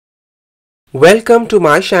Welcome to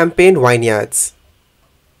my champagne vineyards.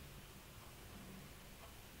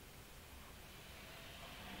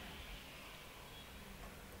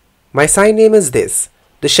 My sign name is this.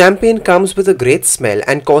 The champagne comes with a great smell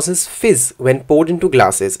and causes fizz when poured into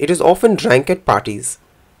glasses. It is often drank at parties.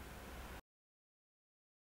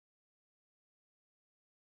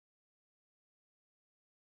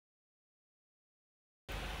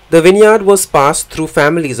 The vineyard was passed through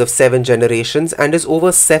families of 7 generations and is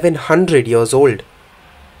over 700 years old.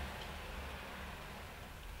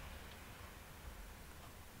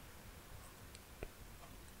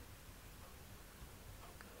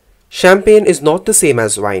 Champagne is not the same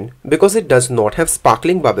as wine because it does not have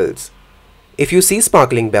sparkling bubbles. If you see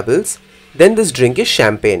sparkling bubbles, then this drink is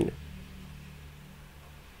champagne.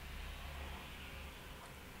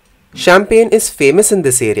 Champagne is famous in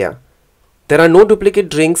this area. There are no duplicate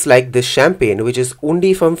drinks like this champagne, which is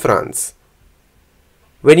only from France.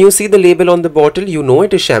 When you see the label on the bottle, you know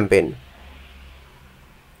it is champagne.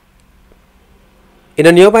 In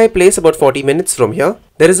a nearby place about 40 minutes from here,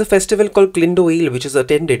 there is a festival called Clindoil which is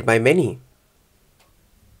attended by many.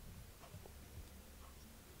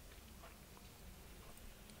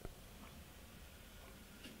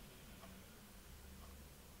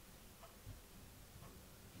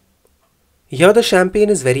 Here the champagne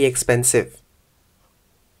is very expensive.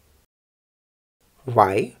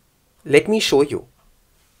 Why? Let me show you.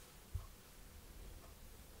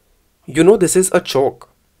 You know this is a chalk.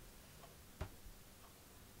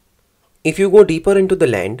 If you go deeper into the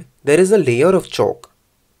land, there is a layer of chalk.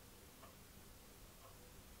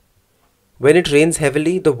 When it rains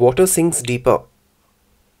heavily, the water sinks deeper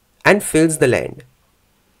and fills the land.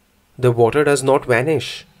 The water does not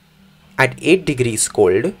vanish. At 8 degrees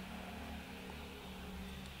cold,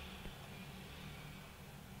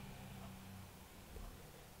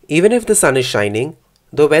 even if the sun is shining,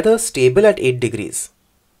 the weather is stable at 8 degrees.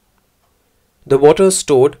 The water is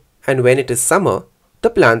stored, and when it is summer, the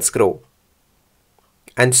plants grow.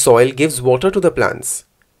 And soil gives water to the plants.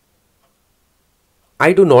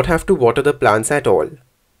 I do not have to water the plants at all.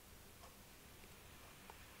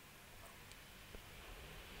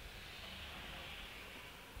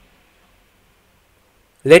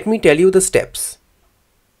 Let me tell you the steps.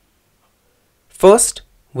 First,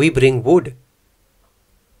 we bring wood.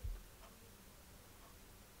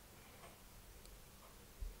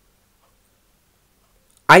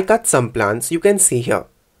 I cut some plants you can see here.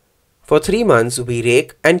 For 3 months we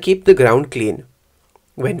rake and keep the ground clean.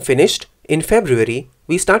 When finished, in February,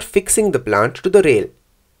 we start fixing the plant to the rail.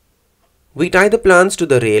 We tie the plants to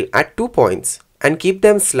the rail at 2 points and keep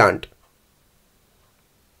them slant.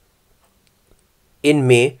 In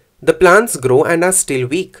May, the plants grow and are still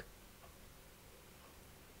weak.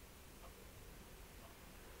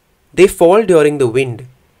 They fall during the wind.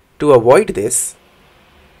 To avoid this,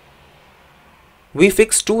 we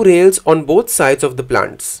fix 2 rails on both sides of the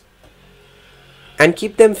plants and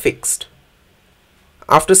keep them fixed.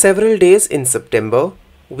 After several days in September,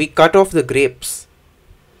 we cut off the grapes.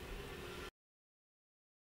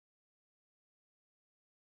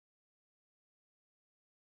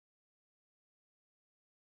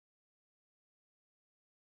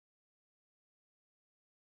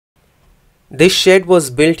 This shed was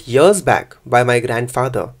built years back by my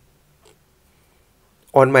grandfather.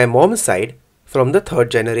 On my mom's side, from the 3rd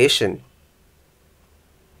generation.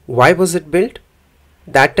 Why was it built?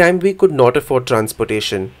 That time we could not afford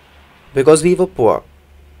transportation because we were poor.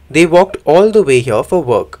 They walked all the way here for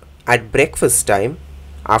work. At breakfast time,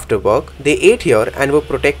 after work, they ate here and were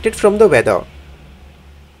protected from the weather.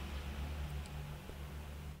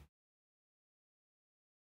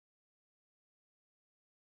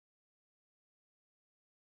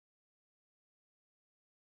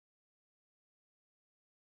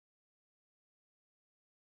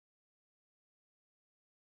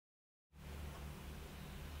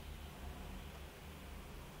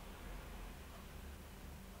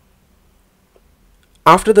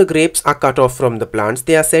 After the grapes are cut off from the plants,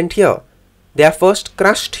 they are sent here. They are first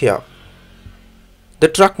crushed here. The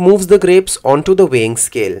truck moves the grapes onto the weighing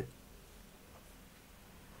scale.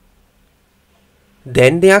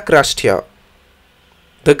 Then they are crushed here.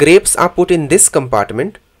 The grapes are put in this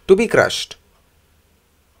compartment to be crushed.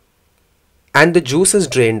 And the juice is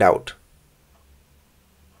drained out.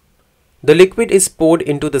 The liquid is poured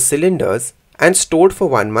into the cylinders and stored for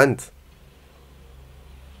 1 month.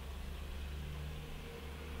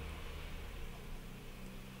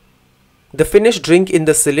 The finished drink in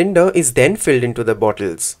the cylinder is then filled into the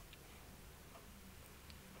bottles.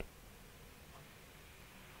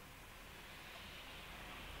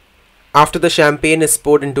 After the champagne is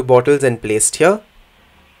poured into bottles and placed here,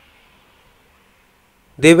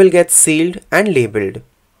 They will get sealed and labeled.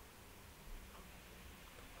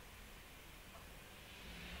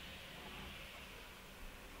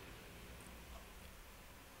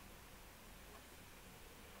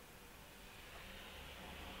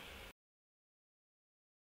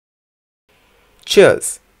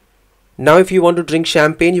 Cheers! Now if you want to drink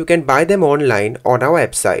champagne, you can buy them online on our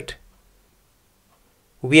website.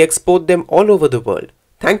 We export them all over the world.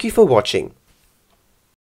 Thank you for watching.